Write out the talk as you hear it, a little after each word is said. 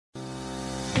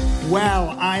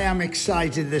Well, I am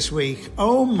excited this week.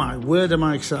 Oh my word, am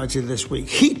I excited this week.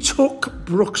 He took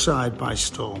Brookside by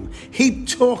storm. He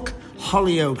took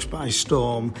Hollyoaks by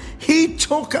storm. He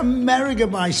took America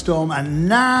by storm. And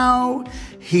now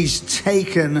he's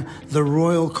taken the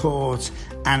Royal Court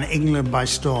and England by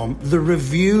storm. The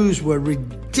reviews were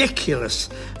ridiculous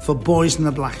for Boys in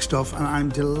the Black Stuff. And I'm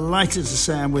delighted to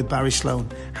say I'm with Barry Sloane.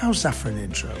 How's that for an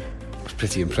intro?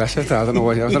 Pretty impressive. I don't know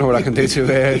what I can do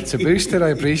to boost it. I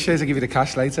appreciate it. I'll give you the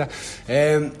cash later.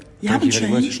 You haven't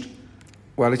changed?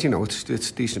 Well, as you know,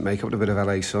 it's decent makeup with a bit of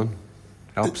LA sun.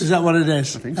 Helps. Is that what it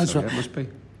is? I think That's so, right. Yeah, it must be.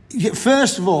 Yeah,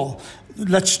 first of all,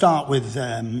 let's start with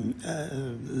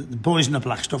the Boys in the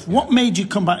Black Stuff. What made you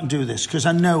come back and do this? Because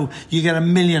I know you get a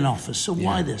million offers, so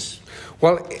why this?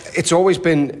 Well, it's always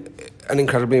been an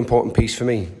incredibly important piece for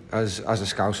me as a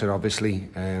Scouser, obviously.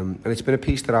 And it's been a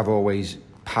piece that I've always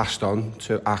passed on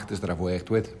to actors that I've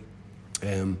worked with,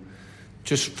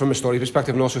 just from a story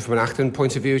perspective and also from an acting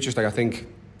point of view. Just like I think,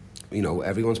 you know,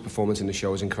 everyone's performance in the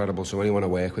show is incredible, so anyone I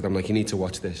work with, I'm like, you need to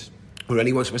watch this. Or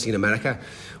anyone, especially in America,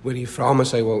 where are you from? I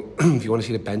say, well, if you want to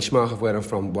see the benchmark of where I'm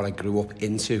from, what I grew up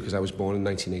into, because I was born in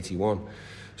 1981.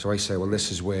 So I say, well,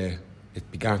 this is where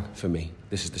it began for me.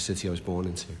 This is the city I was born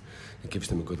into. It gives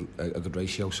them a good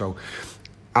ratio. So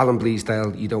Alan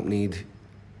Bleasdale, you don't need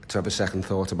to have a second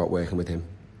thought about working with him.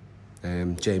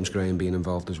 James Graham being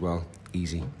involved as well,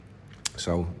 easy.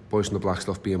 So Boys in the Black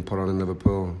Stuff being put on in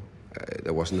Liverpool,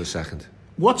 there wasn't a second.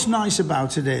 What's nice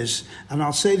about it is, and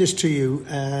I'll say this to you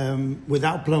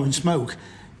without blowing smoke,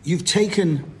 you've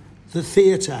taken the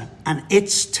theatre and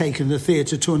it's taken the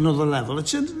theatre to another level.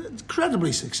 It's an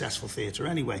incredibly successful theatre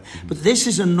anyway, but this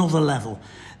is another level.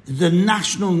 The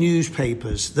national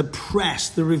newspapers, the press,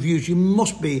 the reviews, you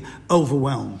must be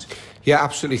overwhelmed. Yeah,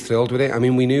 absolutely thrilled with it. I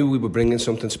mean, we knew we were bringing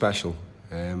something special.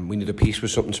 We knew the piece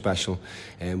was something special.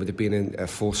 With it being a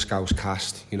full Scouse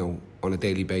cast, you know, on a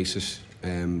daily basis,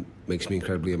 makes me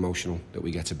incredibly emotional that we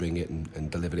get to bring it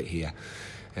and deliver it here.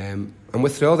 And we're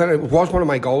thrilled. And it was one of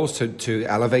my goals to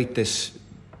elevate this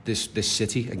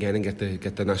city again and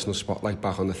get the national spotlight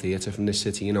back on the theatre from this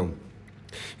city, you know.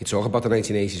 You talk about the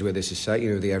 1980s where this is set,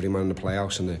 you know, the Everyman in the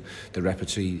Playhouse and the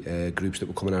repertory groups that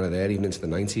were coming out of there, even into the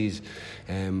 90s.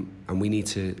 And we need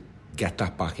to get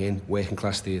that back in, working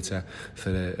class theatre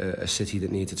for a city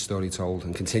that needs its story told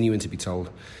and continuing to be told.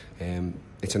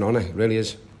 It's an honour, it really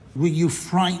is. Were you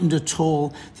frightened at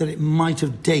all that it might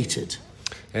have dated?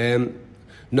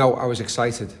 No, I was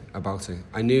excited about it.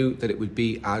 I knew that it would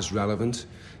be as relevant,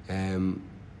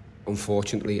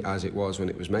 unfortunately, as it was when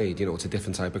it was made. You know, it's a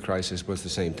different type of crisis, but it's the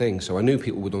same thing. So I knew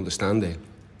people would understand it.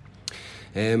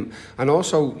 And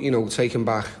also, you know, taking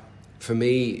back, for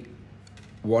me,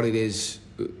 what it is,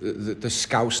 the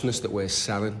Scouseness that we're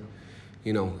selling.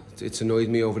 You know, it's annoyed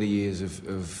me over the years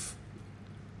of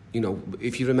you know,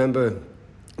 if you remember,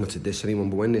 not to diss anyone,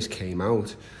 but when this came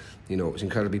out, you know, it was an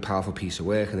incredibly powerful piece of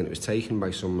work, and then it was taken by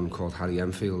someone called Harry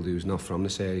Enfield, who's not from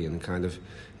this area, and kind of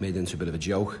made it into a bit of a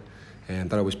joke. And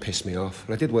that always pissed me off.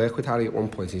 And I did work with Harry at one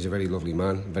point. He's a very lovely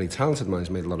man, very talented man. He's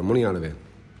made a lot of money out of it.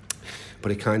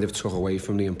 But it kind of took away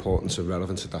from the importance of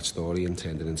relevance of that story and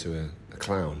turned it into a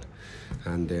clown.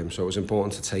 And so it was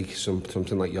important to take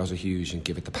something like Yozza Hughes and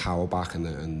give it the power back and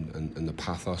the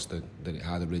pathos that it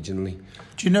had originally.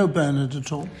 Do you know Bernard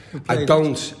at all? I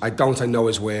don't. I know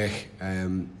his work,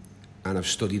 and I've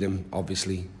studied him,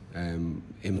 obviously,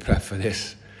 in prep for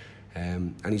this.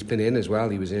 And he's been in as well.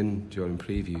 He was in during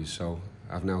previews, so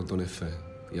I've now done it for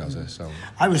Yozza. So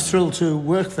I was thrilled to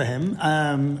work for him.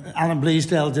 Alan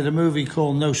Bleasdale did a movie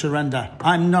called No Surrender.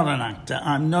 I'm not an actor,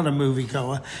 I'm not a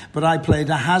moviegoer, but I played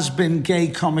a has-been gay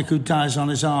comic who dies on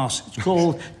his arse. It's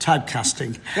called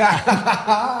typecasting.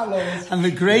 And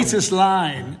the greatest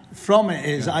line from it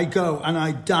is, I go and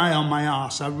I die on my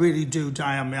arse. I really do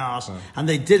die on my arse. And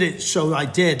they did it, so I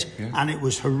did, and it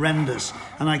was horrendous.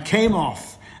 And I came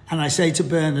off, and I say to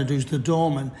Bernard, who's the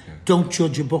doorman, don't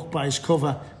judge a book by its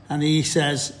cover. And he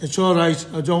says, it's all right,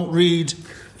 I don't read.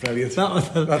 Brilliant. Is that a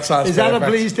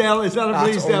Bleasdale? Is that a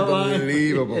Bleasdale line?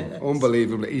 Unbelievable. Yeah.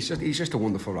 Unbelievable. He's just a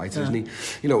wonderful writer, isn't he?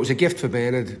 You know, it was a gift for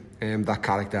Bernard, that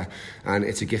character, and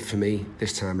it's a gift for me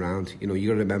this time round. You know, you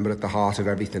got to remember at the heart of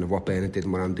everything of what Bernard did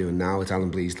and what I'm doing now, it's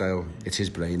Alan Bleasdale. It's his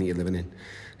brain that you're living in.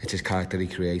 It's his character he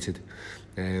created.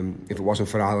 If it wasn't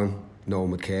for Alan, no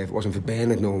one would care. If it wasn't for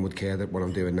Bernard, no one would care that what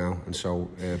I'm doing now. And so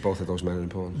both of those men are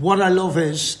important. What I love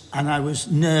is, and I was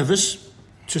nervous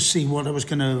to see what I was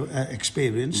going to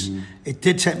experience. Mm-hmm. It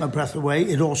did take my breath away.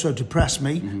 It also depressed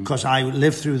me because I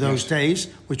lived through those days,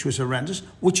 which was horrendous,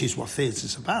 which is what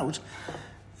theatre's about.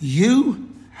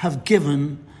 You have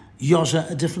given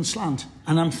Yozza a different slant,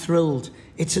 and I'm thrilled.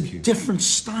 It's a different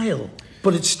style.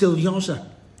 But it's still yours.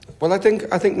 Well, I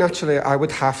think naturally I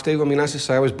would have to. I mean, as I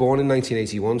say, I was born in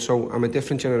 1981, so I'm a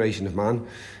different generation of man.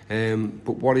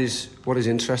 But what is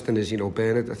interesting is,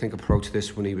 Bernard, I think, approached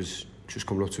this when he was just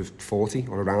coming up to 40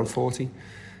 or around 40.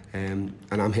 And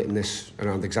I'm hitting this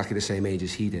around exactly the same age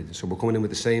as he did. So we're coming in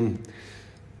with the same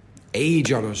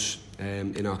age on us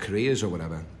in our careers or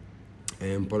whatever.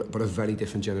 But a very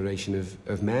different generation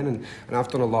of men. And I've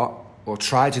done a lot, or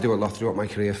tried to do a lot throughout my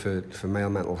career for male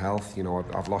mental health.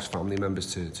 I've lost family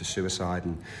members to suicide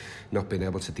and not been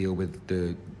able to deal with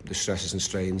the stresses and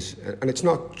strains. And it's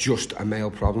not just a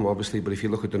male problem, obviously, but if you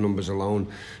look at the numbers alone,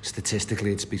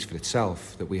 statistically it speaks for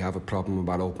itself that we have a problem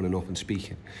about opening up and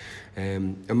speaking.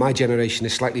 And my generation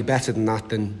is slightly better than that,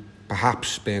 than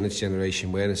perhaps Bernard's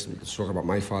generation, where let's talk about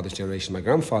my father's generation, my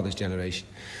grandfather's generation.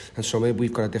 And so maybe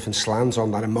we've got a different slant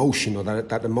on that emotion, or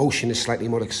that emotion is slightly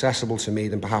more accessible to me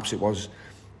than perhaps it was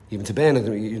even to Bernard,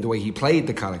 the way he played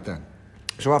the character.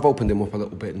 So I've opened him up a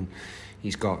little bit, and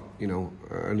he's got,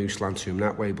 a new slant to him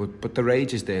that way. But the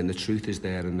rage is there, and the truth is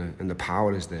there, and the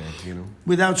power is there,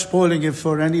 Without spoiling it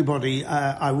for anybody,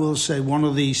 I will say one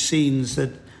of these scenes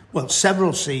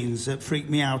several scenes that freak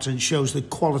me out and shows the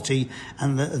quality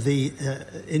and the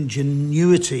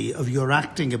ingenuity of your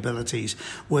acting abilities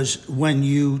was when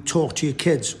you talk to your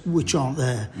kids, which aren't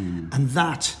there. And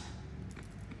that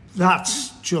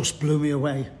just blew me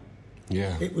away.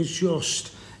 Yeah. It was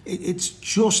just... It's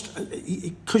just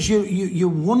because you're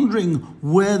wondering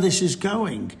where this is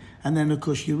going, and then of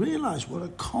course you realise what a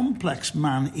complex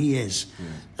man he is. Yeah.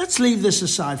 Let's leave this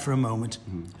aside for a moment.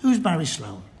 Who's Barry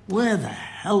Sloane? Where the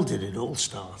hell did it all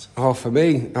start? Oh, for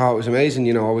me, it was amazing.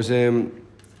 I was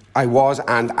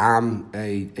and am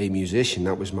a musician.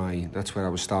 That's where I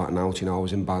was starting out. I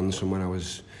was in bands from when I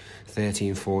was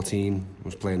 13, 14. I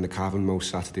was playing the Cavern most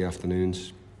Saturday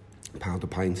afternoons, pound a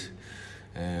pint.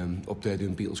 Up there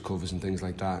doing Beatles covers and things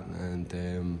like that,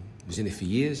 and was in it for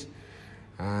years.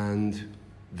 And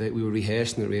we were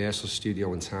rehearsing at the rehearsal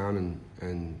studio in town,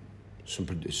 and some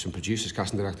producers,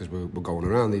 casting directors were going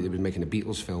around. They were making a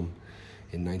Beatles film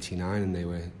in '99, and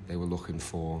they were looking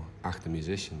for actor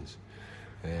musicians.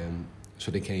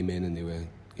 So they came in and they were,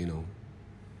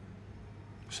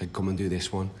 said, "Come and do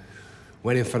this one."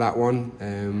 Went in for that one.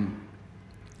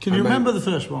 Can you remember the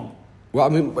first one? Well, I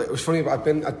mean, it was funny. I'd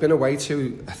been away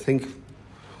to, I think,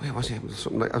 where was it?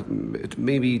 Something like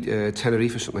maybe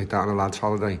Tenerife or something like that on a lad's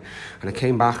holiday, and I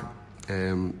came back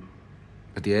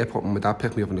at the airport, and my dad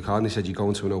picked me up in the car, and he said, "You're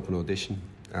going to an open audition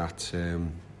at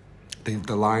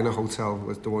the Liner Hotel,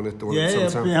 was the one at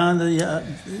behind the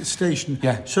station."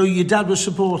 Yeah. So your dad was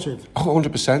supportive. Oh,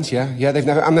 100%. Yeah. They've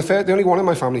never. I'm the only one in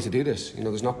my family to do this.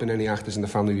 There's not been any actors in the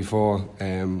family before,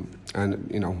 and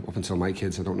up until my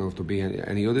kids, I don't know if there'll be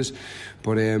any others.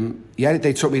 But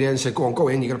they took me there and said, "Go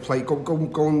in. You got to play.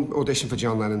 Go and audition for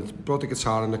John Lennon." Brought the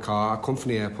guitar in the car. I come from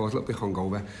the airport, a little bit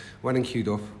hungover. Went in, queued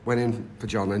up. Went in for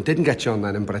John Lennon. Didn't get John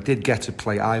Lennon, but I did get to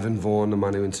play Ivan Vaughan, the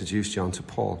man who introduced John to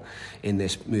Paul, in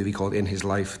this movie called In His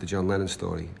Life, the John Lennon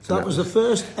story. So that was the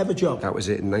first ever job? That was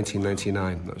it, in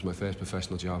 1999. That was my first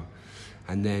professional job.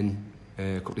 And then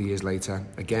a couple of years later,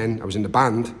 again, I was in the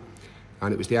band,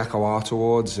 and it was the Echo Art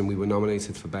Awards, and we were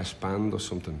nominated for Best Band or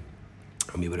something.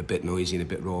 And we were a bit noisy and a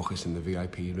bit raucous in the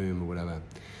VIP room or whatever.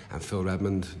 And Phil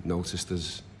Redmond noticed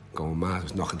us going mad. I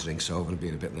was knocking drinks over and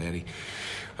being a bit leery.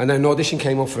 And then an audition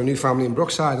came up for A New Family in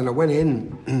Brookside, and I went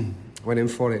in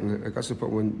for it, and I got to the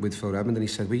point with Phil Redmond, and he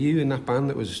said, "Were you in that band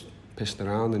that was pissing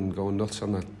around and going nuts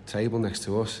on that table next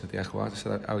to us at the Echo Art?" I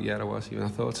said, "Oh yeah, I was." Even I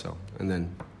thought so. And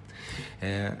then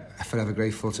forever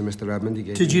grateful to Mr. Redmond. He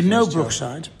gave Did you know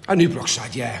Brookside? I knew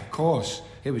Brookside, yeah, of course.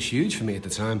 It was huge for me at the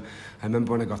time. I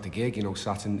remember when I got the gig,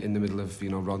 sat in the middle of,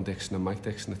 Ron Dixon and Mike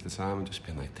Dixon at the time, and just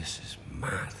being like, "This is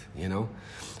mad,"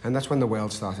 And that's when the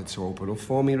world started to open up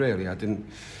for me, really. I didn't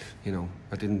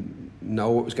know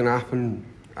what was going to happen.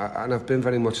 And I've been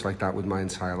very much like that with my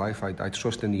entire life. I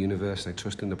trust in the universe, I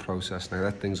trust in the process, and I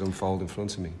let things unfold in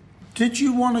front of me. Did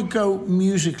you want to go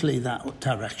musically that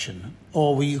direction,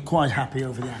 or were you quite happy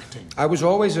over the acting? I was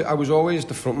always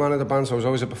the front man of the band, so I was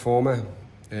always a performer.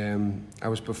 I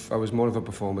was more of a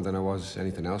performer than I was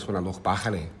anything else. When I look back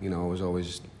at it, I was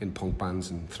always in punk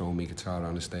bands and throwing my guitar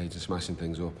around the stage and smashing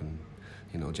things up, and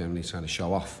generally trying to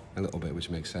show off a little bit, which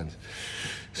makes sense.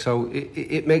 So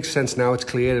it makes sense now, it's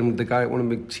clear. And the guy, one of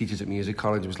my teachers at music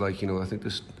college was like, I think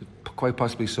there's quite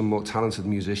possibly some more talented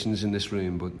musicians in this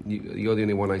room, but you're the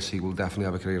only one I see will definitely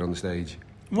have a career on the stage.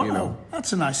 Wow,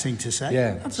 that's a nice thing to say.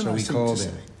 Yeah, that's a nice thing to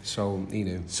say. So he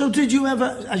knew. So did you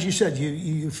ever, as you said,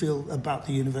 you feel about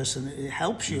the universe and it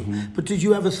helps you, but did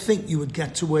you ever think you would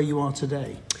get to where you are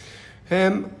today?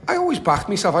 I always backed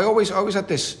myself. I always had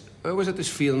this always had this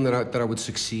feeling that I would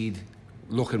succeed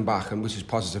looking back, and which is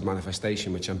positive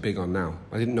manifestation, which I'm big on now.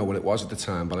 I didn't know what it was at the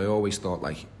time, but I always thought,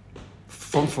 like,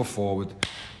 front foot forward,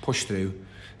 push through.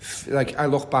 Like, I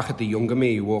look back at the younger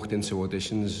me who walked into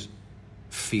auditions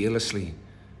fearlessly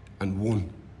and won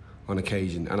on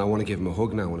occasion, and I want to give him a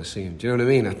hug now when I see him. Do you know what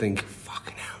I mean? I think,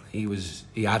 fucking hell,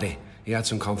 he had it. He had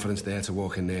some confidence there to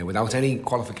walk in there without any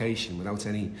qualification, without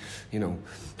any,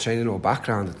 training or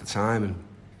background at the time. And,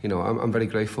 I'm very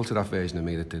grateful to that version of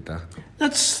me that did that.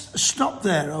 Let's stop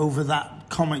there over that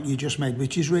comment you just made,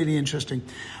 which is really interesting.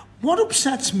 What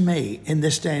upsets me in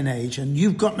this day and age, and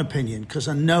you've got an opinion, because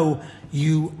I know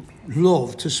you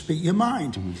love to speak your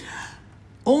mind. Mm-hmm.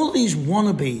 All these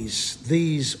wannabes,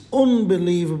 these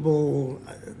unbelievable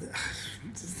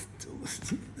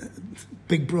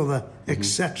Big Brother,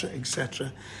 etc.,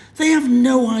 etc., they have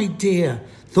no idea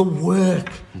the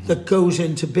work that goes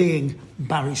into being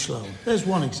Barry Sloane. There's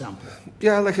one example.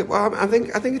 Yeah, I think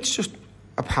it's just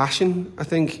a passion. I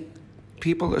think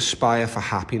people aspire for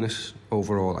happiness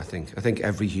overall. I think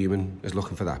every human is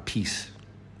looking for that peace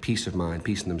of mind,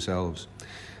 peace in themselves.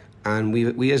 And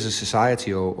we as a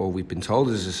society, or we've been told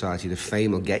as a society, that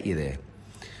fame will get you there.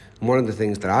 And one of the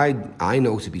things that I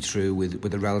know to be true with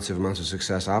the relative amount of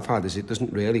success I've had is it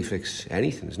doesn't really fix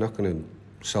anything. It's not going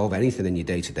to solve anything in your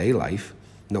day-to-day life.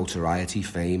 Notoriety,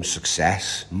 fame,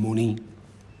 success, money.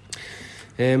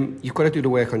 You've got to do the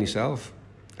work on yourself.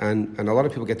 And a lot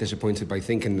of people get disappointed by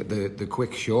thinking that the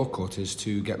quick shortcut is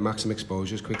to get maximum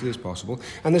exposure as quickly as possible.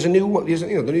 And the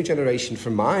new generation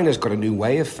from mine has got a new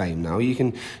way of fame now. You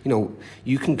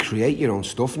can create your own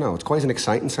stuff now. It's quite an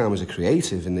exciting time as a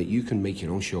creative in that you can make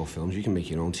your own short films, you can make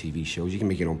your own TV shows, you can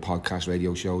make your own podcast,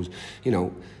 radio shows.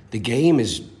 The game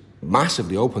is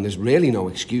massively open. There's really no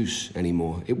excuse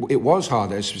anymore. It was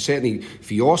harder, certainly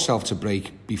for yourself to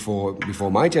break before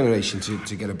my generation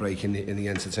to get a break in the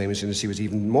entertainment industry was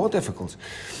even more difficult.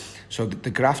 So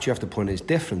the graft you have to put in is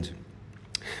different.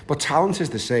 But talent is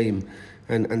the same,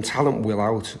 and talent will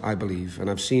out, I believe. And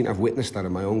I've witnessed that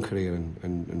in my own career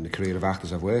and the career of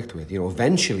actors I've worked with.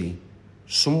 Eventually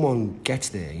someone gets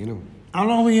there, How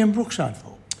long were you in Brookside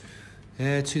for?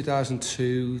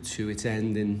 2002 to its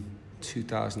end in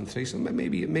 2003, so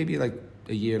maybe like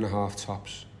a year and a half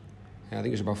tops. I think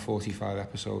it was about 45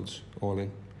 episodes all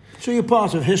in. So you're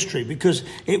part of history because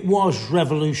it was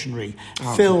revolutionary.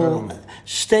 Oh, Phil incredible.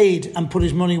 Stayed and put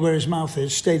his money where his mouth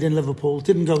is, stayed in Liverpool,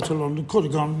 didn't go to London, could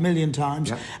have gone a million times.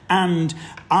 Yeah. And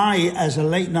I, as a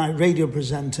late night radio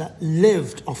presenter,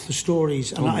 lived off the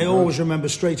stories. And I always remember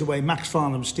straight away Max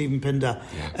Farnham, Stephen Pinder,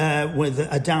 with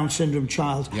a Down syndrome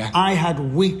child. Yeah. I had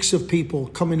weeks of people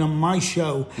coming on my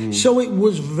show. So it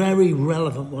was very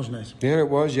relevant, wasn't it? Yeah, it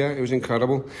was. Yeah, it was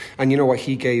incredible. And you know what?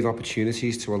 He gave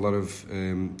opportunities to a lot of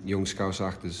young Scouse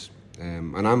actors,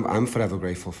 and I'm forever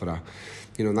grateful for that.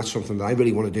 And that's something that I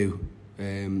really want to do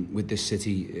with this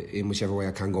city in whichever way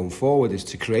I can going forward, is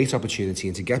to create opportunity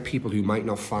and to get people who might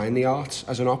not find the arts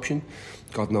as an option.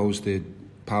 God knows the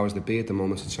powers that be at the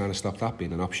moment are trying to stop that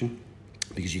being an option,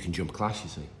 because you can jump class, you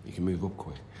see, you can move up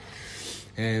quick.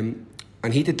 And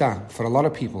he did that for a lot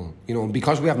of people, and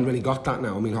because we haven't really got that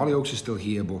now. I mean, Hollyoaks is still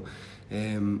here, but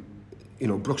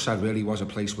Brookside really was a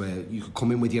place where you could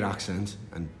come in with your accent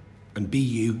and be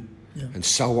you, and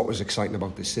sell what was exciting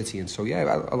about this city. And so,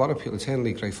 a lot of people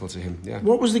eternally grateful to him. Yeah.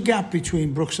 What was the gap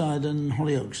between Brookside and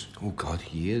Hollyoaks? Oh God,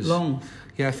 years. Long.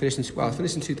 Yeah, I finished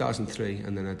in 2003,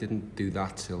 and then I didn't do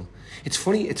that till. It's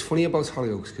funny about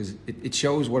Hollyoaks because it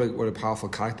shows what a powerful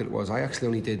character it was. I actually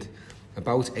only did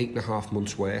about 8.5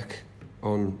 months' work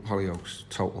on Hollyoaks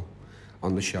total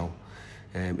on the show.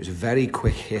 It was a very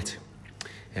quick hit.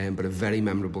 But a very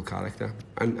memorable character,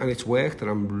 and it's work that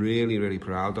I'm really, really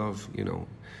proud of.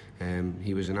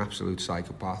 He was an absolute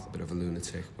psychopath, a bit of a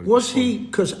lunatic. Was he?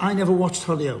 Because I never watched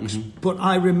Hollyoaks, but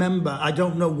I remember. I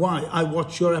don't know why I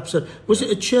watched your episode. Was it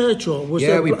a church or was?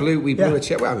 Yeah, we blew a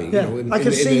church. Well, I mean, I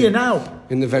can see you now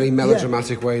in the very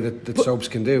melodramatic way that soaps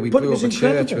can do. We blew up a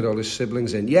church with all his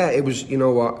siblings in. Yeah, it was. You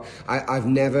know what? I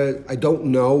don't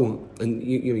know. And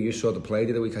you saw the play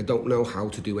the other week. I don't know how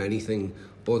to do anything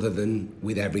other than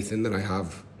with everything that I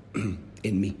have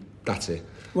in me. That's it.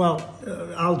 Well,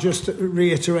 I'll just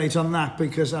reiterate on that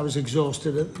because I was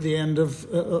exhausted at the end of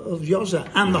Yozza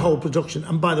and the whole production.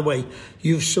 And by the way,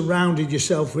 you've surrounded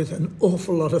yourself with an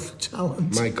awful lot of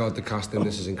talent. My God, the cast in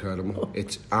this is incredible.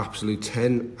 It's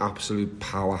 10 absolute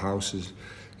powerhouses.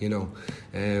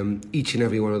 Each and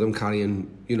every one of them carrying,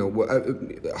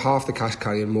 half the cast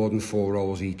carrying more than 4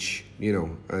 roles each,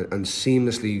 and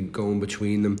seamlessly going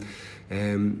between them.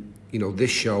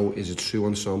 This show is a true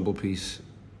ensemble piece,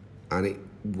 and it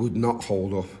would not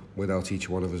hold up without each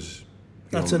one of us,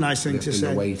 That's a nice thing to say.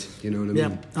 The weight, you know what I mean?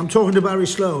 Yeah, I'm talking to Barry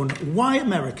Sloane. Why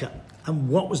America? And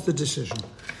what was the decision?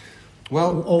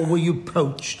 Well, or were you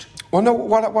poached? Well, no.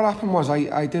 What happened was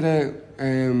I did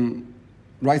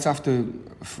right after.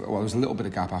 Well, there was a little bit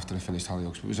of gap after I finished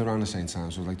Hollyoaks, but it was around the same time.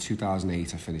 So it was like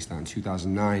 2008. I finished that. In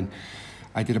 2009,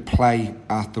 I did a play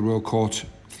at the Royal Court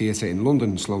Theatre in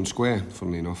London, Sloane Square,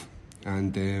 funnily enough,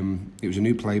 and it was a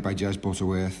new play by Jez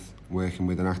Butterworth, working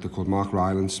with an actor called Mark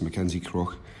Rylance, Mackenzie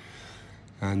Crook,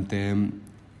 and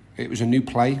it was a new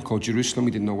play called Jerusalem.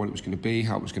 We didn't know what it was going to be,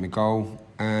 how it was going to go,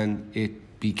 and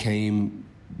it became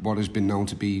what has been known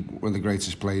to be one of the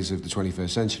greatest plays of the 21st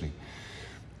century.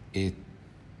 It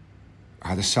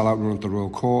had a sellout run at the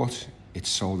Royal Court. It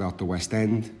sold out the West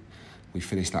End. We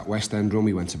finished that West End run.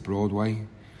 We went to Broadway.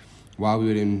 While we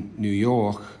were in New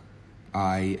York,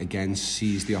 I again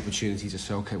seized the opportunity to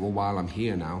say, okay, well, while I'm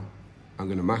here now, I'm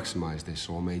going to maximise this.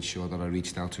 So I made sure that I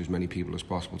reached out to as many people as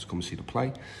possible to come see the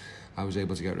play. I was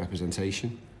able to get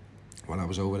representation while I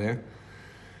was over there.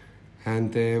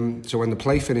 And so when the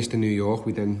play finished in New York,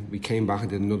 we came back and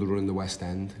did another run in the West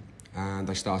End. And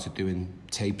I started doing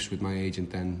tapes with my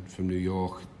agent then from New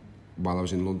York while I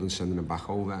was in London, sending them back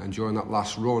over. And during that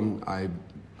last run, I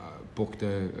booked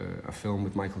a film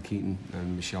with Michael Keaton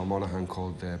and Michelle Monaghan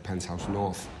called Penthouse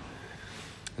North.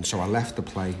 And so I left the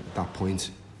play at that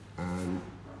point and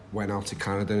went out to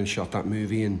Canada and shot that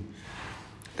movie, and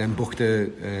then booked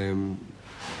a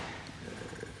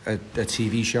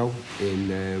TV show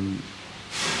in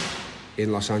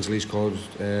Los Angeles called...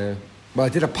 I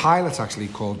did a pilot actually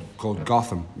called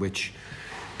Gotham, which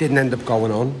didn't end up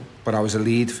going on, but I was a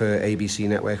lead for ABC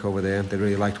Network over there. They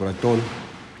really liked what I'd done,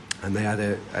 and they had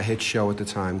a hit show at the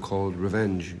time called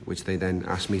Revenge, which they then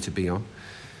asked me to be on,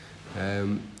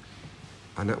 and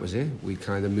that was it. We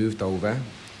kind of moved over.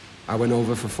 I went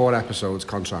over for 4 episodes,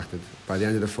 contracted. By the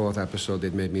end of the 4th episode,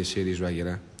 they'd made me a series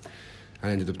regular. I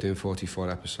ended up doing 44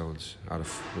 episodes out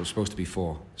of, it was supposed to be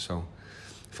 4, so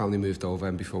family moved over,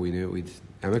 and before we knew it, we'd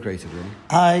emigrated, really.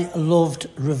 I loved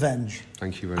Revenge.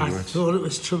 Thank you very much. I thought it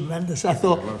was tremendous. I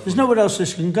thought, there's nowhere else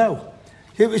this can go.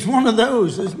 It was one of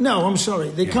those. No, I'm sorry.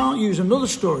 They can't use another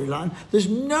storyline. There's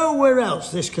nowhere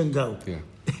else this can go. Yeah.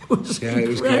 It was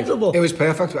incredible. It was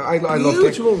perfect. I loved it.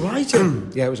 Beautiful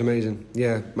writing. Yeah, it was amazing.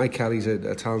 Yeah, Mike Kelly's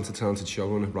a talented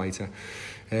showrunner, writer.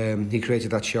 He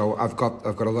created that show. I've got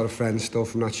a lot of friends still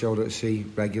from that show that I see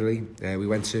regularly. We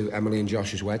went to Emily and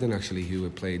Josh's wedding, actually, who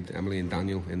had played Emily and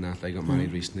Daniel in that. They got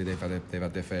married recently. They've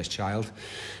had their first child.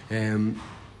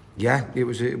 Yeah, it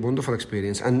was a wonderful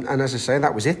experience. And as I say,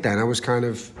 that was it then. I was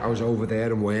over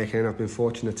there and working. I've been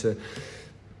fortunate to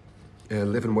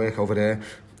live and work over there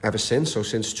ever since. So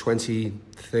since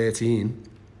 2013,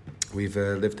 we've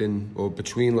lived in or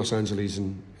between Los Angeles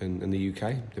and the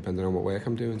UK, depending on what work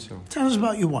I'm doing. So tell us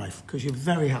about your wife, because you're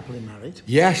very happily married.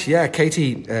 Yes, yeah,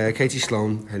 Katie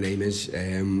Sloane, her name is.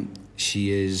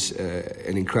 She is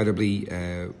an incredibly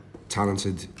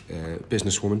talented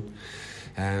businesswoman,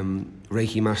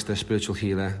 Reiki master, spiritual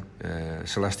healer,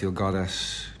 celestial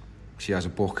goddess. She has a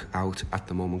book out at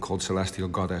the moment called Celestial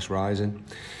Goddess Rising,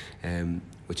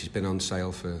 which has been on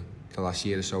sale for the last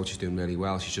year or so. She's doing really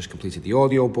well. She's just completed the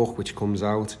audio book, which comes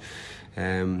out.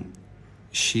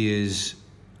 She is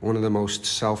one of the most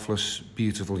selfless,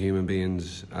 beautiful human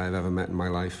beings I've ever met in my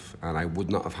life, and I would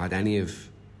not have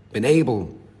been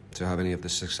able to have any of the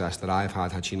success that I've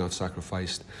had she not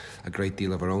sacrificed a great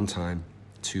deal of her own time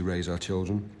to raise our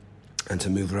children and to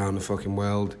move around the fucking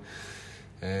world,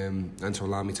 and to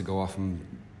allow me to go off and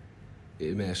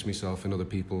immerse myself in other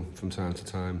people from time to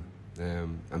time,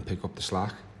 and pick up the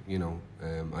slack.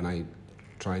 And I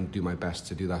try and do my best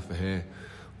to do that for her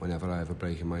whenever I have a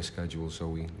break in my schedule, so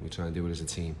we try and do it as a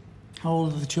team. How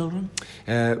old are the children?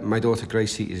 My daughter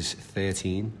Gracie is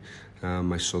 13,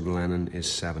 my son Lennon is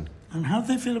 7. And how do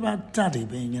they feel about Daddy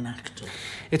being an actor?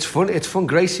 It's fun.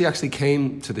 Gracie actually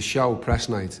came to the show, press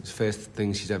night. It's the first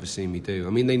thing she's ever seen me do.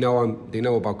 I mean, they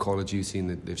know about Call of Duty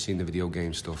and they've seen the video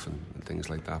game stuff and things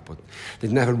like that, but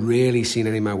they've never really seen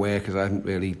any of my work because I haven't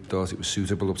really thought it was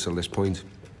suitable up till this point.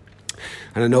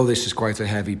 And I know this is quite a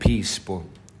heavy piece, but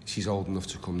she's old enough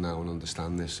to come now and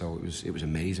understand this, so it was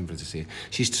amazing for her to see it.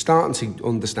 She's starting to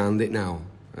understand it now,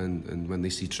 and when they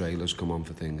see trailers come on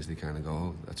for things, they kind of go,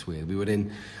 oh, that's weird.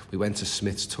 We went to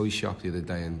Smith's toy shop the other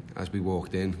day, and as we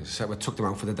walked in, I took them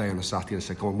out for the day on a Saturday, and I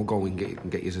said, come on, we'll go and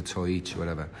get you a toy each, or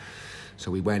whatever.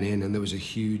 So we went in, and there was a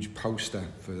huge poster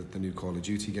for the new Call of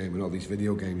Duty game, and all these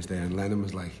video games there, and Lennon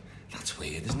was like, that's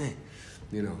weird, isn't it?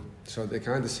 So they're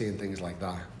kind of seeing things like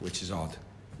that, which is odd.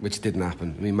 which didn't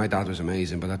happen. I mean, my dad was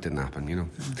amazing, but that didn't happen, you know.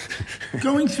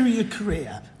 Going through your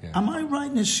career, Yeah. am I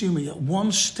right in assuming at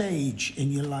one stage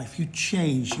in your life you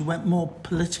changed, you went more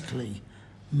politically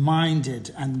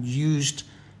minded and used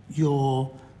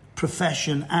your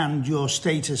profession and your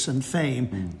status and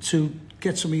fame to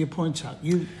get some of your points out?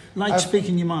 You like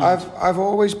speaking your mind. I've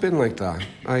always been like that.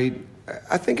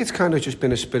 I think it's kind of just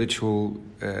been a spiritual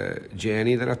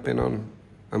journey that I've been on.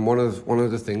 And one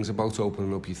of the things about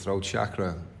opening up your throat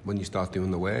chakra when you start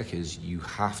doing the work is you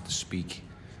have to speak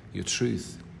your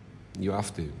truth. You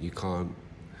have to. You can't,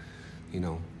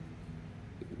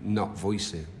 not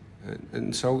voice it.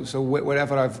 And so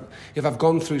wherever if I've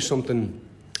gone through something,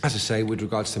 as I say, with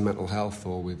regards to mental health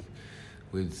or with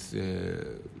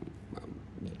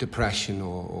depression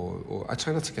or I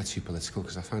try not to get too political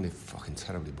because I find it fucking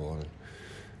terribly boring.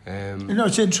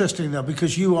 It's interesting though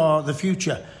because you are the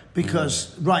future.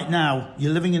 Because right now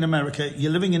you're living in America,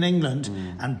 you're living in England,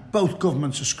 and both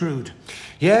governments are screwed.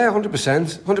 Yeah,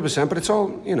 100%. But it's all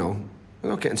we're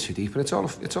not getting too deep. But it's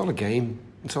all a game.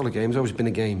 It's all a game. It's always been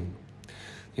a game.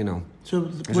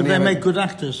 So would they make good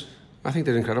actors? I think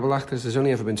they're incredible actors. There's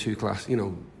only ever been two types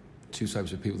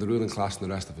of people: the ruling class and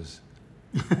the rest of us.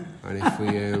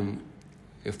 And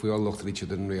if we all looked at each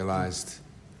other and realised,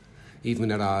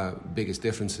 even at our biggest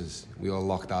differences, we all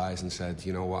locked eyes and said,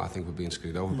 you know what, I think we're being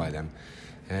screwed over by them.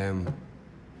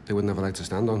 They wouldn't have a leg to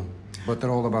stand on. But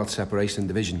they're all about separation and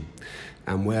division.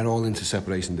 And we're all into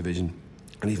separation and division.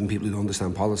 And even people who don't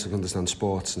understand politics understand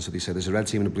sports. And so they say, there's a red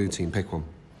team and a blue team, pick one.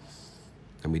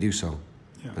 And we do so.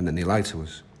 Yeah. And then they lie to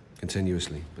us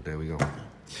continuously. But there we go.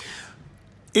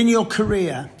 In your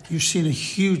career, you've seen a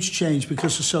huge change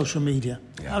because of social media.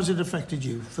 Yeah. How's it affected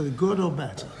you, for the good or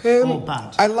bad? Or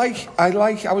bad? I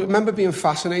remember being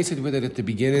fascinated with it at the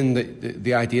beginning,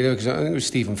 the idea, because I think it was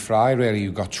Stephen Fry really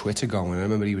who got Twitter going. I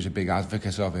remember he was a big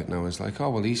advocate of it, and I was like, oh,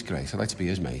 well, he's great. I'd like to be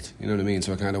his mate. You know what I mean?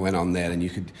 So I kind of went on there, and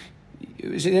it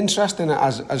was interesting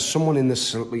as someone in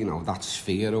this, that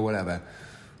sphere or whatever,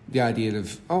 the idea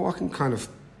of, I can kind of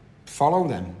follow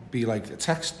them, be like a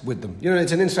text with them.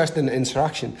 It's an interesting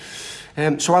interaction.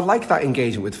 So I like that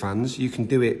engagement with fans. You can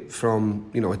do it from,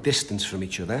 a distance from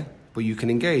each other, but you can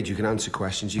engage, you can answer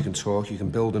questions, you can talk, you can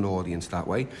build an audience that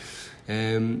way.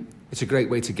 It's a great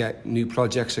way to get new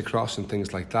projects across and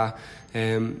things like that.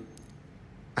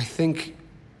 I think,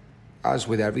 as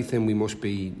with everything, we must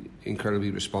be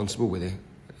incredibly responsible with it.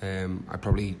 I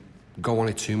probably go on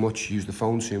it too much, use the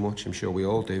phone too much. I'm sure we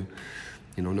all do.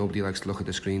 Nobody likes to look at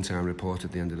the screen time report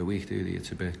at the end of the week, do they? It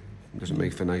doesn't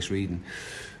make for nice reading.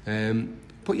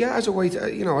 But yeah, as a way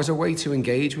to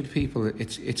engage with people,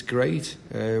 it's great.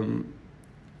 And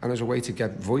as a way to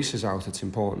get voices out, it's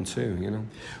important too,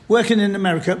 Working in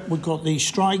America, we've got the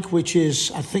strike, which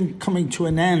is, I think, coming to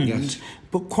an end, yes.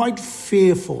 But quite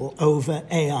fearful over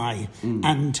AI.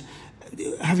 And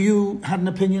have you had an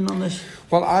opinion on this?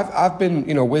 Well, I've been,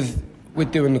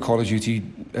 with doing the Call of Duty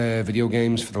video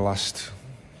games for the last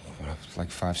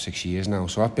 5-6 years now,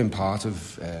 so I've been part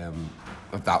of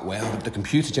that world, of the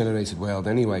computer-generated world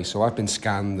anyway. So I've been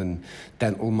scanned and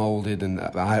dental moulded and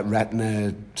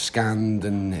retina scanned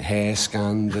and hair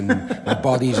scanned and my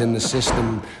body's in the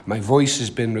system. My voice has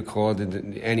been recorded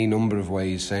in any number of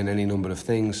ways, saying any number of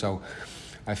things. So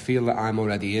I feel that I'm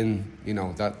already in,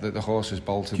 that the horse is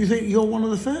bolted. Do you think you're one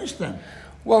of the first then?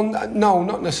 Well, no,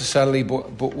 not necessarily,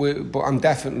 but I'm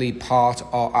definitely part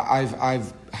of.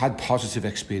 I've had positive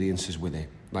experiences with it.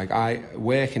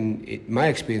 My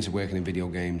experience of working in video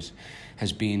games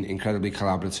has been incredibly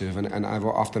collaborative, and I've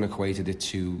often equated it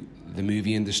to the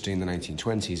movie industry in the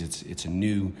 1920s. It's a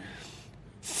new,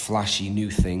 flashy new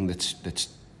thing that's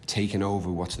taken over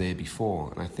what's there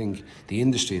before. And I think the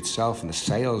industry itself and the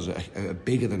sales are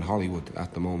bigger than Hollywood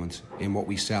at the moment in what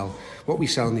we sell. What we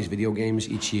sell in these video games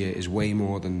each year is way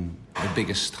more than the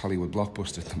biggest Hollywood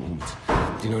blockbuster at the moment.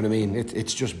 Do you know what I mean?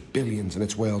 It's just billions and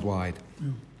it's worldwide.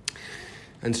 Mm.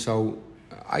 And so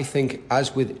I think,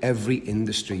 as with every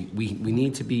industry, we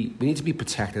need to be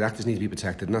protected. Actors need to be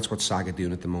protected, and that's what SAG are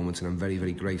doing at the moment, and I'm very,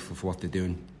 very grateful for what they're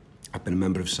doing. I've been a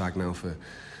member of SAG now for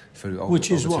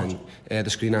Which is what? The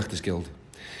Screen Actors Guild.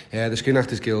 The Screen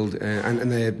Actors Guild,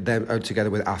 and they're out together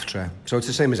with AFTRA. So it's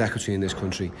the same as equity in this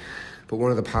country. But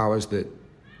one of the powers that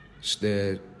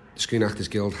the Screen Actors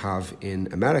Guild have in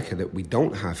America that we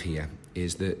don't have here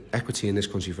is that equity in this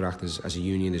country for actors as a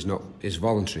union is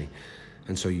voluntary.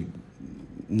 And so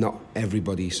not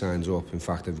everybody signs up. In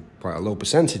fact, quite a low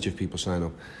percentage of people sign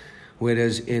up.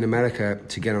 Whereas in America,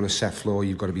 to get on a set floor,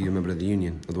 you've got to be a member of the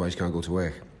union. Otherwise, you can't go to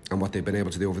work. And what they've been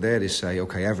able to do over there is say,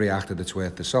 OK, every actor that's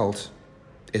worth the salt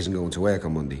isn't going to work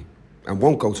on Monday and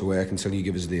won't go to work until you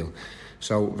give us a deal.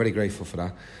 So very grateful for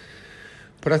that.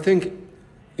 But I think,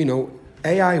 you know,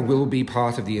 AI will be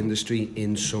part of the industry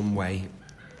in some way.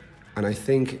 And I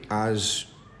think as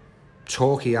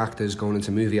talkie actors going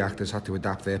into movie actors had to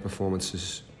adapt their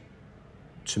performances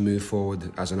to move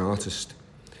forward as an artist,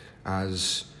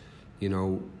 as, you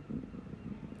know,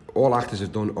 all actors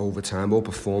have done over time, all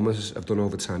performers have done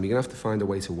over time. You're going to have to find a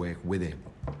way to work with it.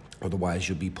 Otherwise,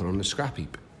 you'll be put on the scrap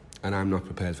heap. And I'm not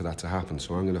prepared for that to happen.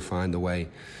 So I'm going to find a way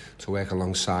to work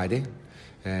alongside it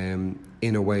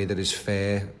in a way that is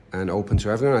fair and open to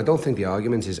everyone. I don't think the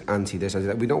argument is anti this, anti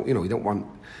that. We don't want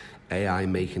AI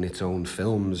making its own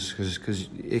films because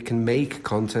it can make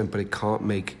content, but it can't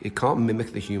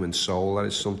mimic the human soul. That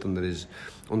is something that is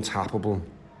untappable.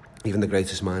 Even the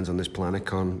greatest minds on this planet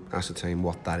can't ascertain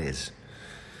what that is.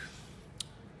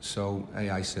 So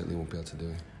AI certainly won't be able to do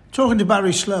it. Talking to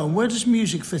Barry Sloane, where does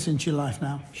music fit into your life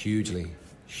now? Hugely.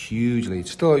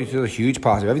 It's still a huge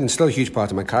part of everything. It's still a huge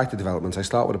part of my character development. I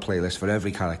start with a playlist for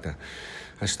every character.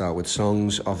 I start with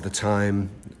songs of the time,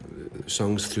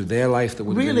 songs through their life that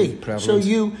would have been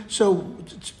prevalent. So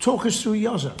talk us through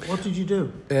Yozza. What did you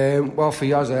do? Well, for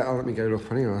Yozza, let me get it up.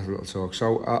 I'll have a little talk.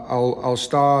 So I'll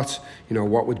start. You know,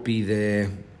 what would be there?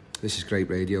 This is great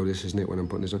radio, this, isn't it, when I'm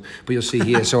putting this on? But you'll see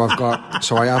here, so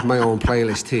I have my own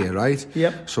playlist here, right?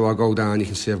 Yep. So I'll go down, you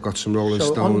can see I've got some Rolling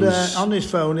Stones. So on his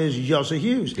phone is Yozza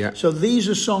Hughes. Yeah. So these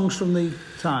are songs from the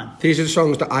time? These are the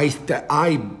songs that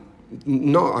I've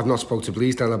not spoke to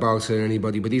Bleasdale about it or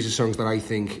anybody, but these are songs that I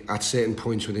think at certain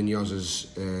points within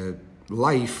Yozza's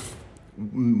life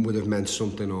would have meant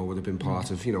something or would have been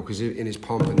part of, you know, because in his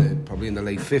pomp, probably in the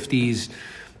late 50s,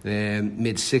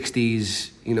 mid 60s,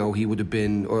 you know, he would have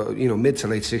been, or you know, mid to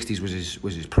late 60s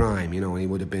was his prime, you know, and he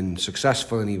would have been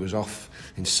successful, and he was off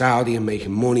in Saudi and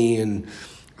making money and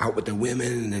out with the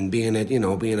women and being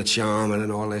a charmer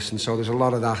and all this. And so there's a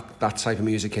lot of that type of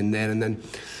music in there. And then,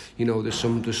 you know, there's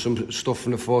some stuff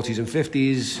from the 40s and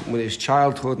 50s with his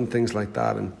childhood and things like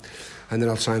that. And then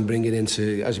I'll try and bring it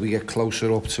into, as we get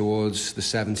closer up towards the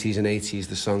 70s and 80s,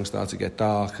 the songs start to get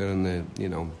darker, and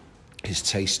his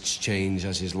tastes change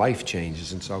as his life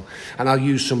changes. And I'll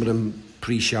use some of them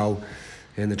pre-show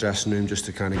in the dressing room just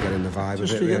to kind of get in the vibe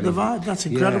just of it. To get really. the vibe, that's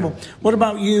incredible. Yeah. What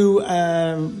about you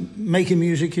making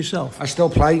music yourself? I still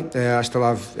play. I still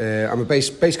have. I'm a bass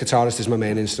guitarist is my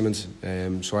main instrument.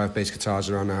 So I have bass guitars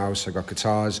around the house. I got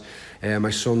guitars.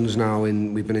 My son's now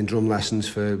we've been in drum lessons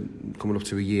for coming up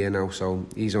to a year now. So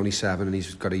he's only 7 and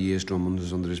he's got a year's drum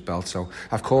under his belt. So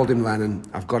I've called him Lennon.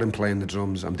 I've got him playing the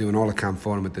drums. I'm doing all I can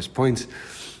for him at this point.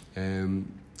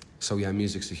 So yeah,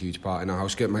 music's a huge part in our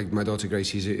house. My daughter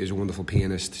Grace is a wonderful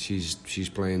pianist. She's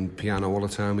playing piano all the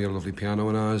time. We have a lovely piano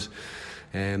in ours.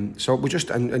 So we just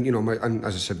and you know, and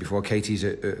as I said before, Katie's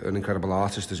an incredible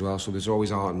artist as well. So there's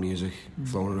always art and music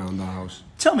flowing around the house.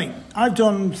 Tell me, I've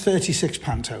done 36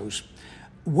 pantos.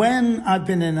 When I've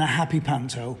been in a happy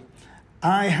panto,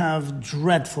 I have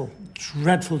dreadful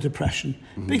depression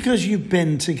because you've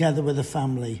been together with a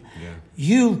family. Yeah.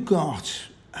 You've got.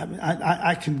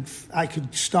 I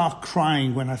could start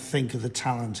crying when I think of the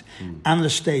talent and the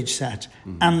stage set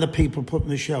and the people putting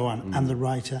the show on and the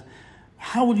writer.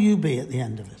 How will you be at the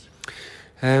end of it?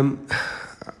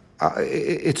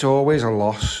 It's always a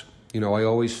loss. You know, I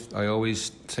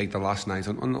always take the last night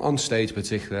on stage,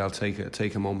 particularly. I'll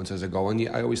take a moment as I go, and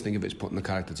I always think of it as putting the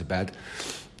character to bed.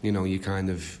 You know, you kind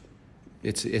of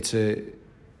it's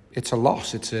a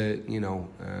loss. It's a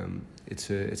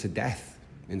death.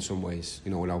 In some ways,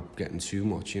 you know, without getting too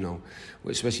much, you know,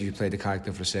 especially if you play the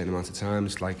character for a certain amount of time,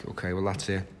 it's like, okay, well, that's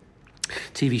it.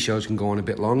 TV shows can go on a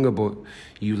bit longer, but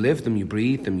you live them, you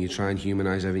breathe them, you try and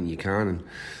humanise everything you can. And,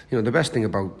 you know, the best thing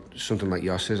about something like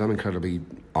Yozza is I'm incredibly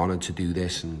honoured to do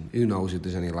this, and who knows if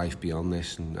there's any life beyond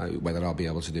this, and whether I'll be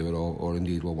able to do it or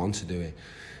indeed will want to do it.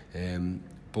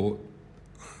 But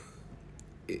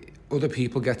other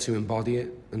people get to embody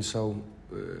it, and so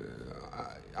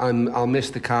I'll miss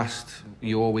the cast.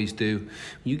 You always do.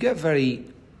 You get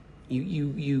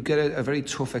you get a very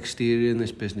tough exterior in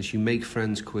this business. You make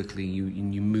friends quickly.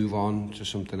 You move on to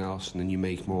something else, and then you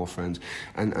make more friends.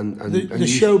 And the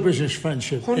show business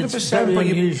friendship. 100%. It's very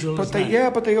unusual. But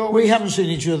they always. We haven't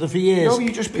seen each other for years. No,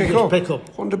 you just pick up.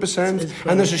 100%.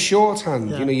 And there's a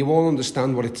shorthand. Yeah. You know, you all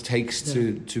understand what it takes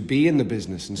to be in the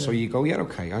business, and so you go, yeah,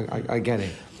 okay, I get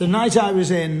it. The night I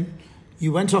was in.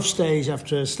 You went off stage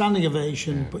after a standing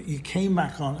ovation, but you came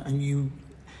back on and you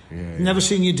never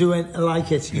seen you do it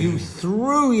like it. You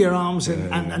threw your arms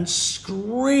in and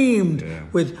screamed.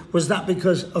 Was that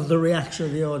because of the reaction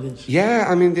of the audience? Yeah,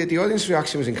 I mean the audience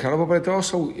reaction was incredible, but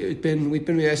we'd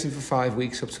been rehearsing for 5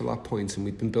 weeks up to that point, and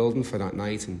we'd been building for that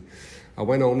night, and I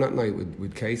went home that night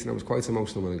with Kate, and I was quite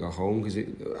emotional when I got home because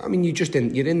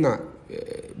you're in that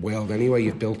world anyway.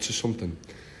 You've built to something,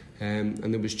 and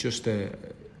there was just kind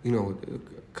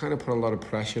of put a lot of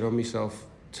pressure on myself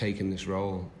taking this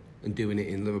role and doing it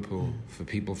in Liverpool for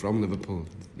people from Liverpool,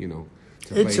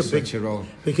 to play such a role.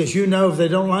 Because if they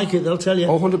don't like it, they'll tell you.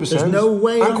 100%. There's no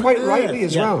way. And quite rightly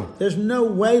as well. There's no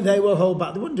way they will hold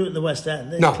back. They wouldn't do it in the West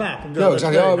End. They'd clap and go, no,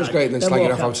 exactly. Oh, it was great, and then slag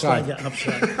it off outside.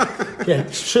 Yeah,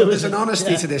 it's true. There's an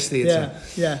honesty to this theatre.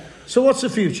 Yeah. So what's the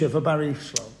future for Barry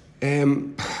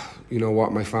Sloane? You know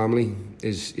what? My family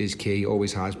is key,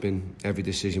 always has been. Every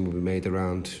decision will be made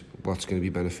around what's going to be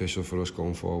beneficial for us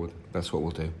going forward. That's what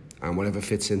we'll do. And whatever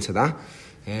fits into that,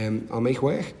 I'll make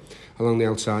work along the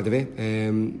outside of it.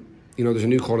 There's a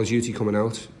new Call of Duty coming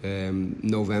out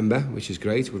November, which is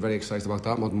great. We're very excited about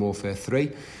that, Modern Warfare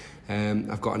 3.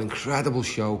 I've got an incredible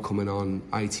show coming on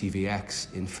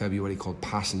ITVX in February called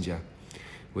Passenger,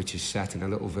 which is set in a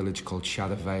little village called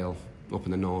Shaddock Vale up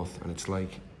in the north, and it's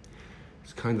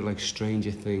kind of like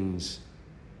Stranger Things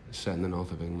set in the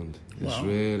north of England. It's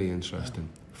really interesting.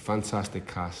 Fantastic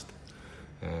cast.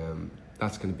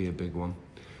 That's going to be a big one.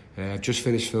 I've just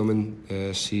finished filming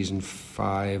season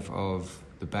 5 of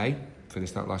The Bay.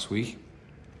 Finished that last week.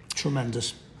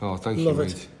 Tremendous. Oh, thank you,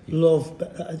 mate.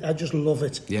 I just love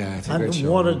it. Yeah, it's a great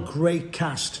show. What a great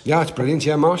cast. Yeah, it's brilliant.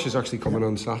 Yeah, Marsha's actually coming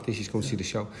on Saturday. She's going to see the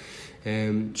show.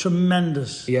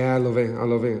 Tremendous. Yeah, I love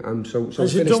it. I'm so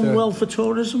Has it done well for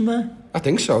tourism there? I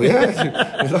think so,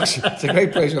 yeah. It's a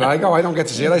great place when I go. I don't get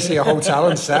to see it. I see a hotel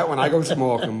and set when I go to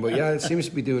Morecambe. But yeah, it seems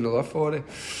to be doing a lot for it.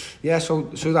 Yeah, so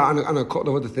that and a couple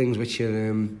of other things which are...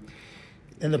 in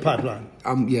the pipeline?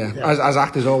 Yeah. As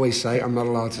actors always say, I'm not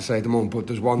allowed to say at the moment, but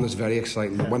there's one that's very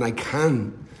exciting. Yeah. When I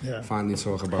can finally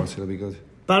talk about it, it'll be good.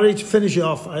 Barry, to finish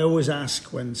off, I always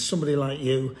ask when somebody like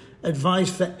you,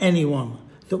 advice for anyone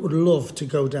that would love to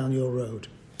go down your road.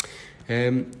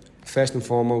 First and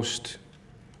foremost,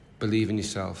 believe in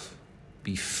yourself.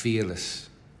 Be fearless.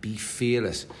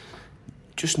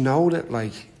 Just know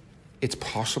that, it's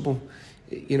possible.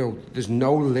 There's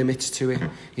no limits to it.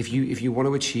 If you want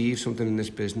to achieve something in this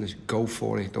business, go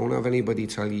for it. Don't have anybody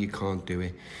tell you can't do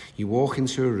it. You walk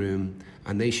into a room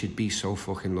and they should be so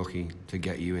fucking lucky to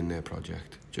get you in their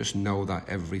project. Just know that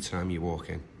every time you walk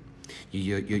in.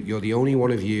 You're the only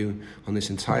one of you on this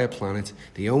entire planet.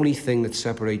 The only thing that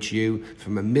separates you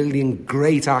from a million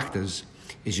great actors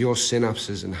is your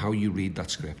synapses and how you read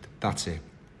that script. That's it.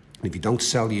 And if you don't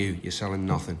sell you're selling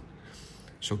nothing.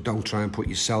 So don't try and put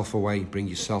yourself away, bring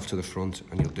yourself to the front,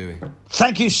 and you'll do it.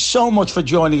 Thank you so much for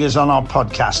joining us on our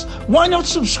podcast. Why not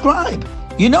subscribe?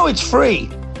 It's free.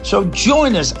 So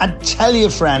join us and tell your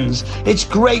friends. It's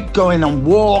great going on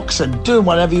walks and doing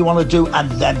whatever you want to do and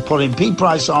then putting Pete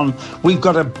Price on. We've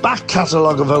got a back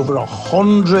catalogue of over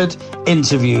 100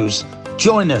 interviews.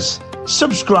 Join us.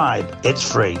 Subscribe.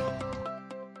 It's free.